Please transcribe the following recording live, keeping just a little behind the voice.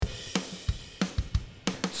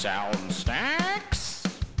Snackz.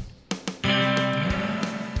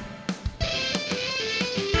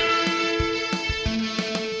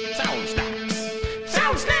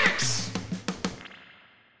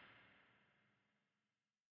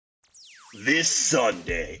 This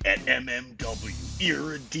Sunday at MMW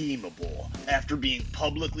Irredeemable, after being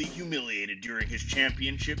publicly humiliated during his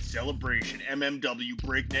championship celebration, MMW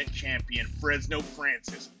Breakneck champion Fresno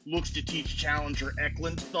Francis looks to teach challenger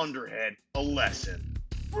Eklund Thunderhead a lesson.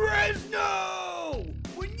 Fresno!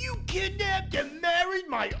 When you kidnapped and married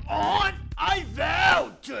my aunt, I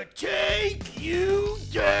vowed to take you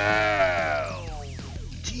down!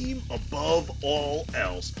 Team Above All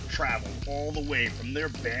Else traveled all the way from their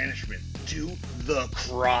banishment to the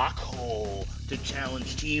Crock Hole to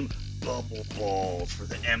challenge Team Bubble Balls for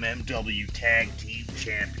the MMW Tag Team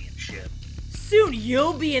Championship. Soon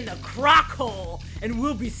you'll be in the Crock Hole, and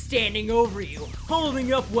we'll be standing over you,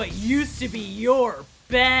 holding up what used to be your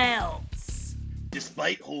belts.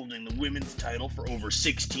 Despite holding the women's title for over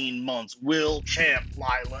 16 months, will champ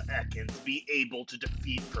Lila Ekins be able to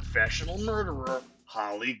defeat professional murderer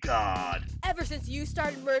Holly God? Ever since you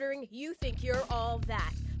started murdering, you think you're all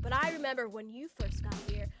that. But I remember when you first got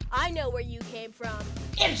here, I know where you came from.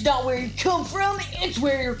 It's not where you come from, it's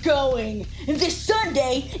where you're going. And this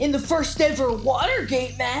Sunday, in the first ever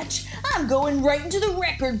Watergate match, I'm going right into the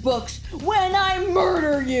record books when I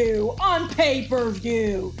murder you on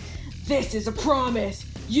pay-per-view. This is a promise.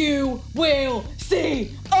 You will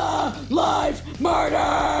see a live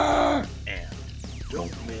murder! And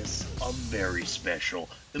don't miss a very special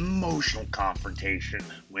emotional confrontation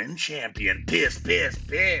when champion Piss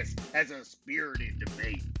has a spirited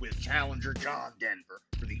debate with challenger John Denver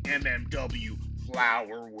for the MMW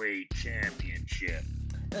Flowerweight Championship.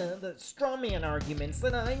 The strawman arguments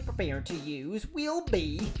that I'm prepared to use will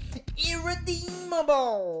be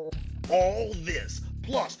irredeemable. All this,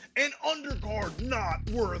 plus an undercard not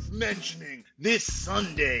worth mentioning, this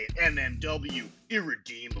Sunday at MMW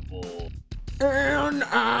Irredeemable. And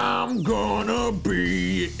I'm gonna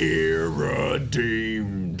be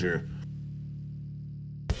irredeemed.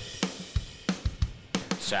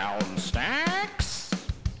 Snackz.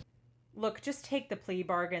 Look, just take the plea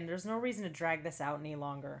bargain. There's no reason to drag this out any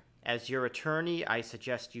longer. As your attorney, I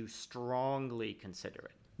suggest you strongly consider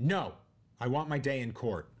it. No, I want my day in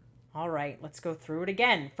court. All right, let's go through it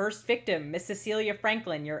again. First victim, Miss Cecilia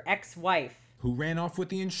Franklin, your ex-wife. Who ran off with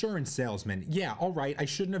the insurance salesman. Yeah, all right, I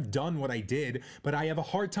shouldn't have done what I did, but I have a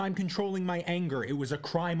hard time controlling my anger. It was a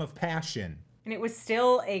crime of passion. And it was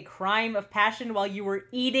still a crime of passion while you were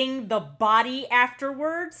eating the body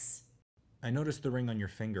afterwards? I noticed the ring on your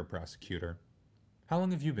finger, prosecutor. How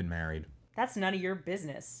long have you been married? That's none of your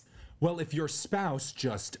business. Well, if your spouse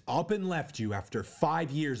just up and left you after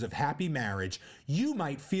 5 years of happy marriage, you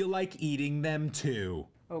might feel like eating them too.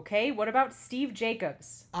 Okay, what about Steve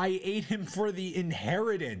Jacobs? I ate him for the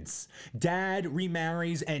inheritance. Dad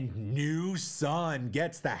remarries and new son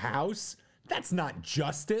gets the house? That's not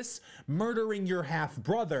justice. Murdering your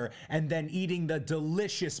half-brother and then eating the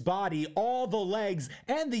delicious body, all the legs,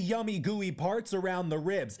 and the yummy gooey parts around the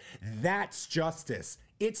ribs. That's justice.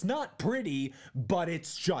 It's not pretty, but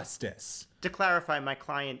it's justice. To clarify, my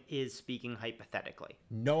client is speaking hypothetically.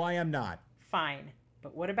 No, I am not. Fine,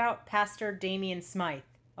 but what about Pastor Damian Smythe,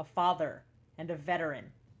 a father and a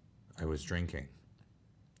veteran? I was drinking,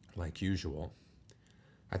 like usual.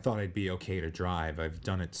 I thought I'd be okay to drive. I've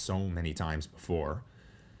done it so many times before.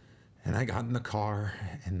 And I got in the car,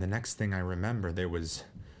 and the next thing I remember, there was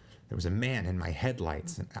a man in my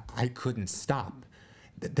headlights, and I couldn't stop.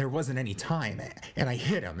 There wasn't any time, and I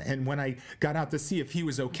hit him, and when I got out to see if he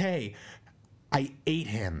was okay, I ate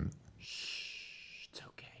him. Shh, it's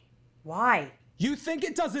okay. Why? You think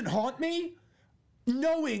it doesn't haunt me?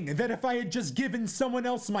 Knowing that if I had just given someone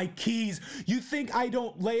else my keys, you think I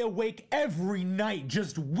don't lay awake every night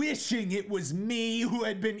just wishing it was me who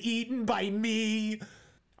had been eaten by me?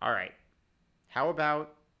 All right. How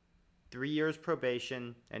about 3 years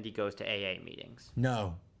probation and he goes to AA meetings?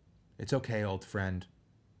 No. It's okay, old friend.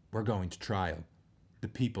 We're going to trial. The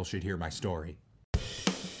people should hear my story.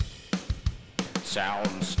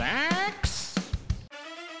 Snackz.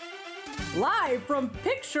 Live from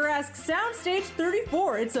picturesque Soundstage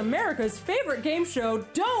 34, it's America's favorite game show,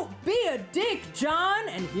 Don't Be a Dick, John.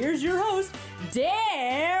 And here's your host,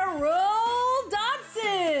 Daryl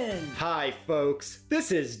Dodson. Hi, folks.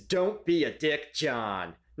 This is Don't Be a Dick,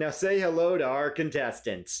 John. Now say hello to our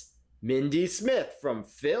contestants. Mindy Smith from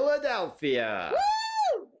Philadelphia. Woo!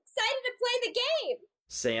 Excited to play the game!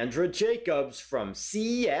 Sandra Jacobs from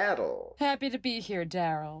Seattle. Happy to be here,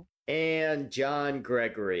 Daryl. And John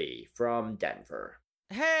Gregory from Denver.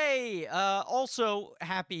 Hey, also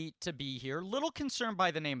happy to be here. Little concerned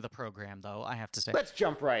by the name of the program, though, I have to say. Let's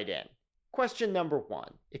jump right in. Question number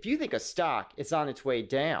 1. If you think a stock is on its way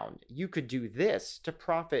down, you could do this to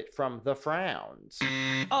profit from the frowns.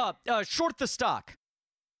 Short the stock.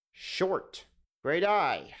 Short. Great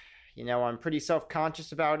eye. You know, I'm pretty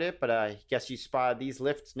self-conscious about it, but I guess you spotted these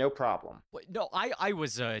lifts no problem. No, I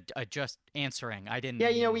was just answering. I didn't. Yeah,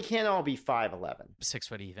 you know, we can't all be 5'11". 6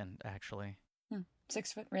 foot even, actually.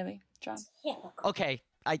 6 foot, really, John? Okay,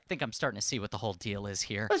 I think I'm starting to see what the whole deal is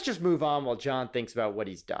here. Let's just move on while John thinks about what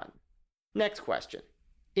he's done. Next question.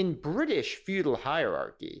 In British feudal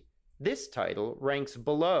hierarchy, this title ranks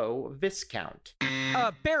below Viscount.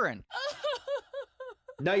 Baron.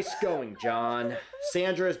 Nice going, John.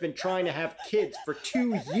 Sandra has been trying to have kids for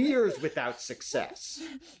 2 years without success.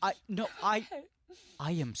 I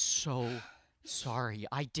am so sorry.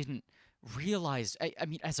 I didn't realize. I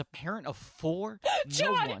mean, as a parent of 4,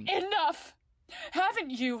 John, no one... enough!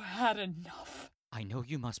 Haven't you had enough? I know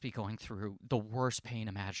you must be going through the worst pain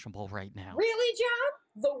imaginable right now. Really,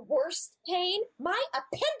 John? The worst pain? My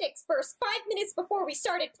appendix burst 5 minutes before we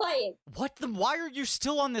started playing. What? Then why are you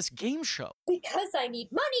still on this game show? Because I need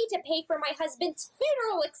money to pay for my husband's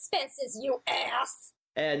funeral expenses, you ass!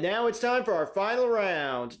 And now it's time for our final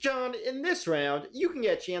round. John, in this round, you can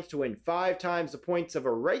get a chance to win 5 times the points of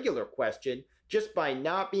a regular question just by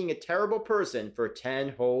not being a terrible person for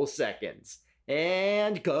 10 whole seconds.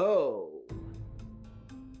 And go!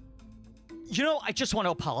 You know, I just want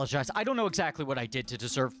to apologize. I don't know exactly what I did to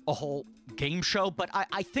deserve a whole game show, but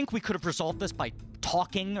I think we could have resolved this by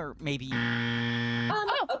talking or maybe...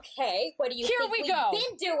 Okay, what do you Here think we we've go.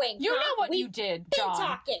 been doing? You huh? know what We've you did, been John.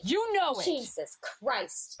 talking. You know it. Jesus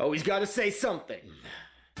Christ. Oh, he's got to say something.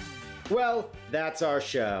 Well, that's our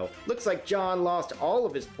show. Looks like John lost all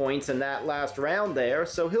of his points in that last round there,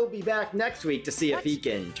 so he'll be back next week to see if he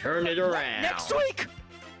can turn it around. Next week?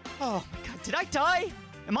 Oh my god, did I die?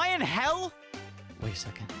 Am I in hell? Wait a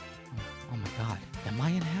second. Oh my god, am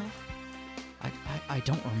I in hell? I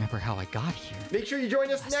don't remember how I got here. Make sure you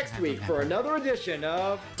join us next week for another edition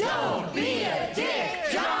of Don't Be a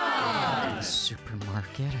Dick, John!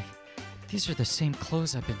 Supermarket. These are the same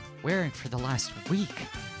clothes I've been wearing for the last week.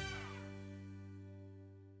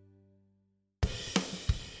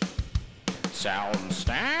 Sound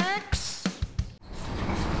Snackz?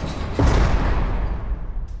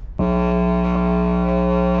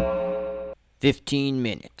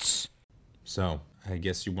 $15 So, I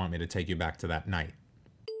guess you want me to take you back to that night.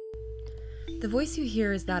 The voice you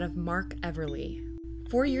hear is that of Mark Everly.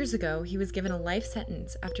 4 years ago, he was given a life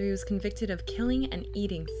sentence after he was convicted of killing and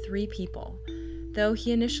eating 3 people. Though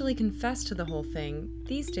he initially confessed to the whole thing,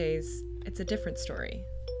 these days, it's a different story.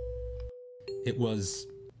 It was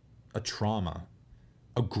a trauma,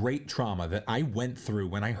 a great trauma that I went through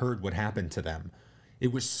when I heard what happened to them.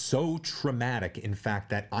 It was so traumatic, in fact,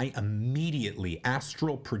 that I immediately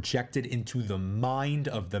astral projected into the mind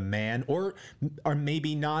of the man, or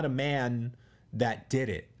maybe not a man, that did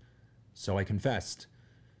it. So I confessed.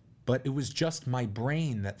 But it was just my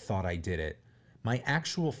brain that thought I did it. My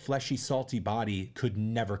actual fleshy, salty body could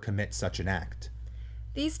never commit such an act.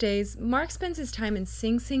 These days, Mark spends his time in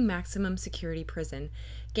Sing Sing maximum security prison,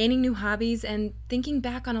 gaining new hobbies and thinking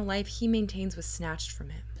back on a life he maintains was snatched from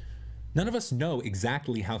him. None of us know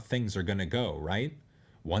exactly how things are gonna go, right?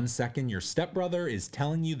 One second, your stepbrother is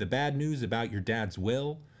telling you the bad news about your dad's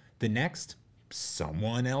will. The next,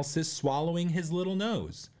 someone else is swallowing his little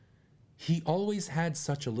nose. He always had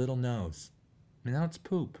such a little nose. And now it's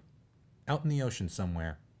poop. Out in the ocean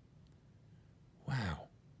somewhere. Wow.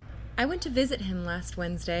 I went to visit him last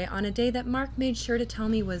Wednesday on a day that Mark made sure to tell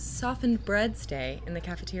me was Softened Bread's Day in the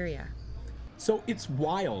cafeteria. So it's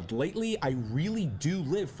wild. Lately, I really do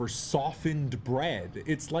live for softened bread.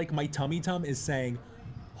 It's like my tummy tum is saying,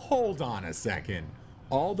 hold on a second.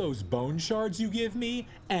 All those bone shards you give me,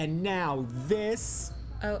 and now this?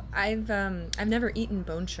 Oh, I've never eaten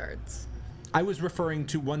bone shards. I was referring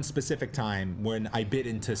to one specific time when I bit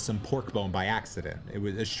into some pork bone by accident. It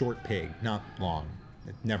was a short pig, not long.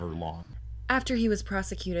 Never long. After he was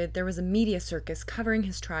prosecuted, there was a media circus covering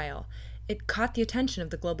his trial. It caught the attention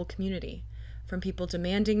of the global community. From people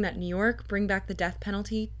demanding that New York bring back the death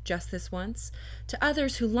penalty just this once, to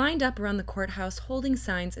others who lined up around the courthouse holding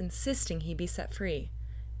signs insisting he be set free.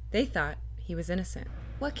 They thought he was innocent.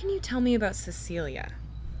 What can you tell me about Cecilia?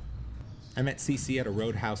 I met Cece at a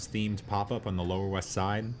Roadhouse-themed pop-up on the Lower West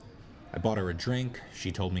Side. I bought her a drink. She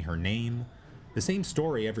told me her name. The same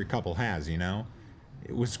story every couple has, you know?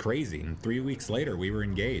 It was crazy, and 3 weeks later, we were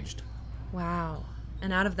engaged. Wow.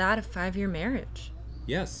 And out of that, a 5-year marriage.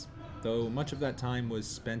 Yes, though much of that time was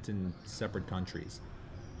spent in separate countries.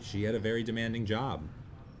 she had a very demanding job.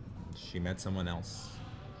 She met someone else.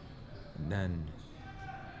 And then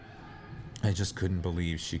I just couldn't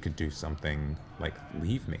believe she could do something like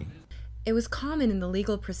leave me. It was common in the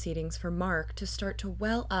legal proceedings for Mark to start to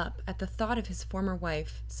well up at the thought of his former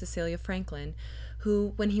wife, Cecilia Franklin,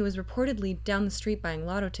 who, when he was reportedly down the street buying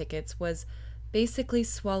lotto tickets, was basically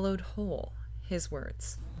swallowed whole, his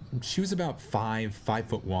words. She was about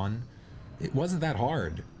 5'1". It wasn't that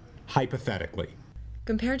hard, hypothetically.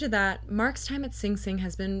 Compared to that, Mark's time at Sing Sing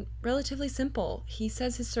has been relatively simple. He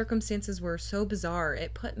says his circumstances were so bizarre,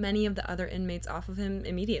 it put many of the other inmates off of him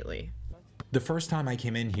immediately. The first time I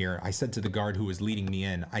came in here, I said to the guard who was leading me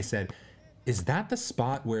in, I said, "Is that the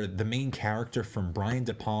spot where the main character from Brian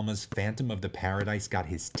De Palma's Phantom of the Paradise got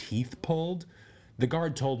his teeth pulled?" The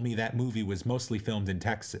guard told me that movie was mostly filmed in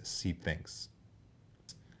Texas, he thinks.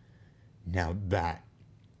 Now that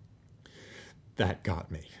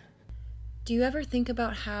got me. Do you ever think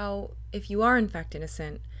about how, if you are in fact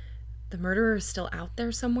innocent, the murderer is still out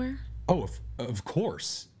there somewhere? Oh, of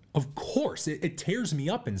course. Of course. It tears me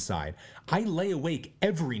up inside. I lay awake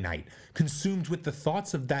every night, consumed with the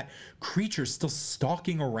thoughts of that creature still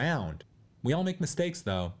stalking around. We all make mistakes,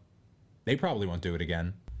 though. They probably won't do it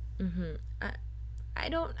again.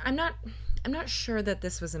 I'm not sure that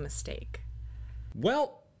this was a mistake.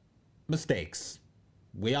 Well, mistakes.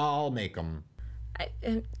 We all make them.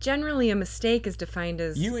 Generally, a mistake is defined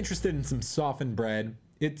as... You interested in some softened bread?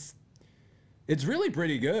 It's really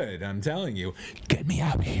pretty good, I'm telling you. Get me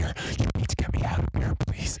out of here. You need to get me out of here,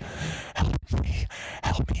 please. Help me.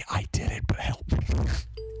 I did it, but help me.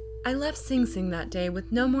 I left Sing Sing that day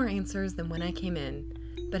with no more answers than when I came in.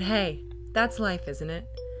 But hey, that's life, isn't it?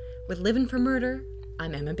 With Livin' for Murder,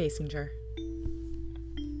 I'm Emma Basinger.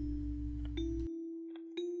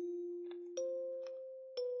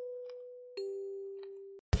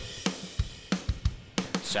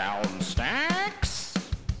 Sound Snacks?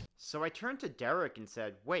 So I turned to Derek and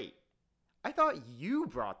said, "Wait, I thought you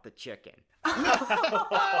brought the chicken." Oh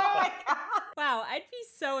my God. Wow, I'd be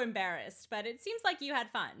so embarrassed, but it seems like you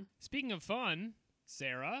had fun. Speaking of fun,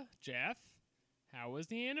 Sarah, Jeff, how was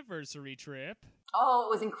the anniversary trip? Oh, it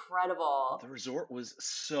was incredible. The resort was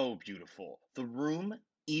so beautiful. The room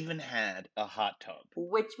even had a hot tub.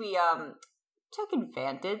 Which we, took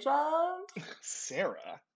advantage of.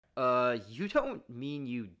 Sarah? You don't mean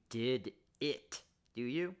you did it, do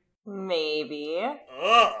you? Maybe.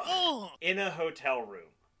 Ugh! In a hotel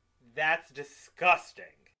room. That's disgusting.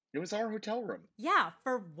 It was our hotel room. Yeah,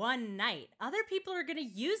 for one night. Other people are gonna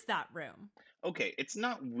use that room. Okay, it's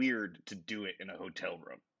not weird to do it in a hotel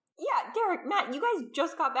room. Yeah, Derek, Matt, you guys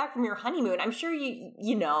just got back from your honeymoon. I'm sure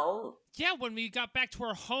you know. Yeah, when we got back to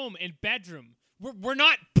our home and bedroom. We're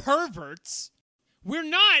not perverts. We're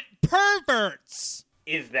not perverts!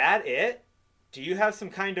 Is that it? Do you have some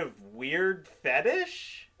kind of weird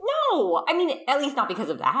fetish? No, I mean, at least not because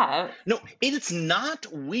of that. No, it's not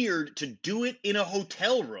weird to do it in a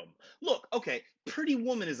hotel room. Look, okay, Pretty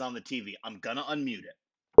Woman is on the TV. I'm gonna unmute it.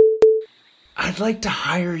 I'd like to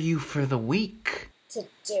hire you for the week. To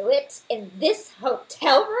do it in this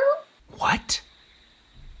hotel room? What?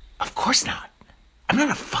 Of course not. I'm not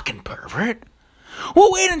a fucking pervert.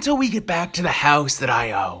 We'll wait until we get back to the house that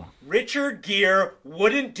I own. Richard Gere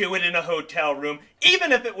wouldn't do it in a hotel room,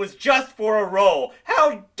 even if it was just for a role.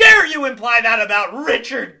 How dare you imply that about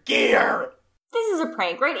Richard Gere? This is a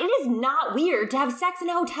prank, right? It is not weird to have sex in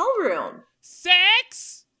a hotel room.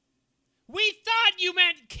 Sex? We thought you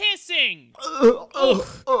meant kissing! Ew,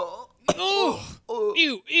 ew,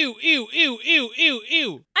 ew, ew, ew, ew,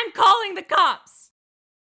 ew. I'm calling the cops!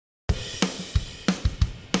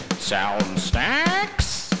 Sound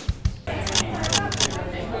Snacks?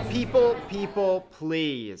 People,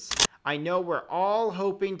 please. I know we're all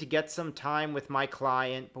hoping to get some time with my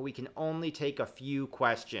client, but we can only take a few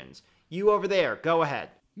questions. You over there, go ahead.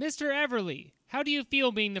 Mr. Everly, how do you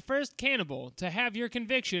feel being the first cannibal to have your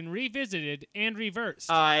conviction revisited and reversed?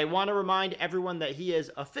 I want to remind everyone that he is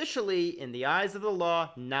officially, in the eyes of the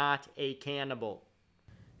law, not a cannibal.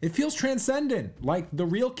 It feels transcendent, like the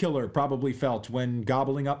real killer probably felt when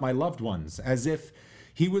gobbling up my loved ones, as if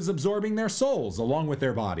he was absorbing their souls along with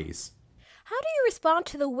their bodies. How do you respond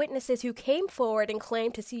to the witnesses who came forward and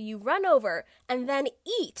claimed to see you run over and then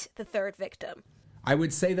eat the third victim? I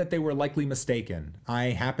would say that they were likely mistaken. I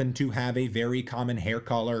happen to have a very common hair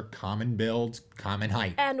color, common build, common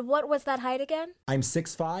height. And what was that height again? I'm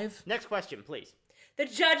 6'5". Next question, please. The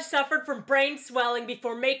judge suffered from brain swelling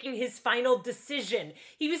before making his final decision.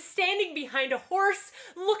 He was standing behind a horse.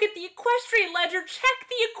 Look at the equestrian ledger. Check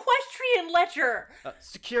the equestrian ledger.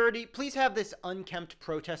 Security, please have this unkempt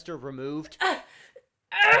protester removed.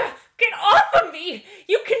 Get off of me!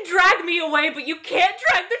 You can drag me away, but you can't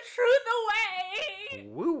drag the truth away!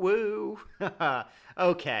 Woo-woo.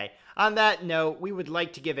 Okay, on that note, we would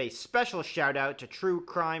like to give a special shout out to true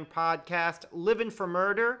crime podcast Livin' for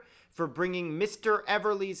Murder for bringing Mr.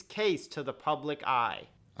 Everly's case to the public eye.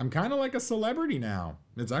 I'm kind of like a celebrity now.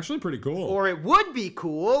 It's actually pretty cool. Or it would be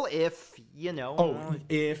cool if, you know... Oh,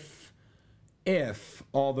 if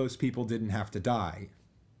all those people didn't have to die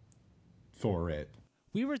for it.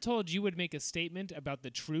 We were told you would make a statement about the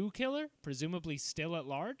true killer, presumably still at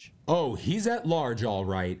large? Oh, he's at large, all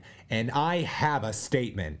right, and I have a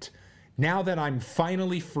statement. Now that I'm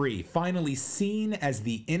finally free, finally seen as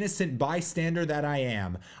the innocent bystander that I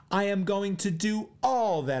am going to do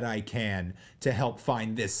all that I can to help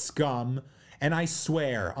find this scum. And I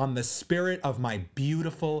swear on the spirit of my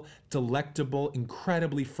beautiful, delectable,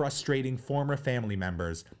 incredibly frustrating former family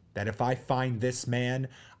members that if I find this man,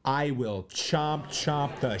 I will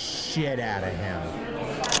chomp the shit out of him.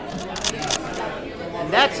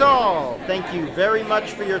 And that's all. Thank you very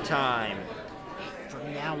much for your time.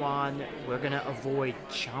 From now on, we're gonna avoid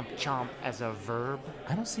chomp as a verb.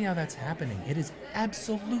 I don't see how that's happening. It is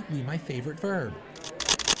absolutely my favorite verb.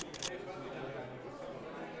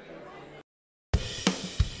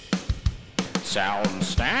 Sound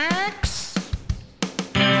Snacks.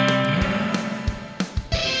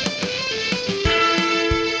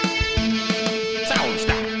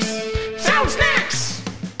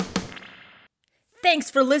 Thanks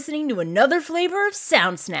for listening to another flavor of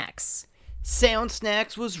Sound Snacks. Sound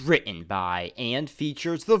Snackz was written by and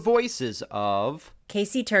features the voices of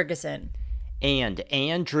Casey Turgeson and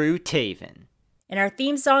Andrew Taven. And our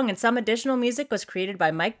theme song and some additional music was created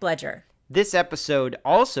by Mike Bledger. This episode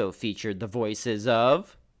also featured the voices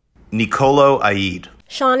of Nicolo Aid,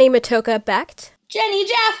 Shawnee Matoka Becht, Jenny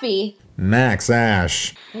Jaffe, Max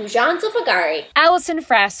Ash, John Silfagari, Allison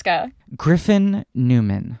Frasca, Griffin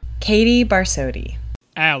Newman, Katie Barsotti,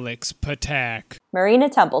 Alex Patak, Marina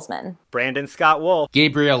Templesman, Brandon Scott Wolf,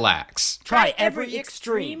 Gabriel Lax. Try every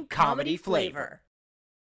extreme comedy flavor.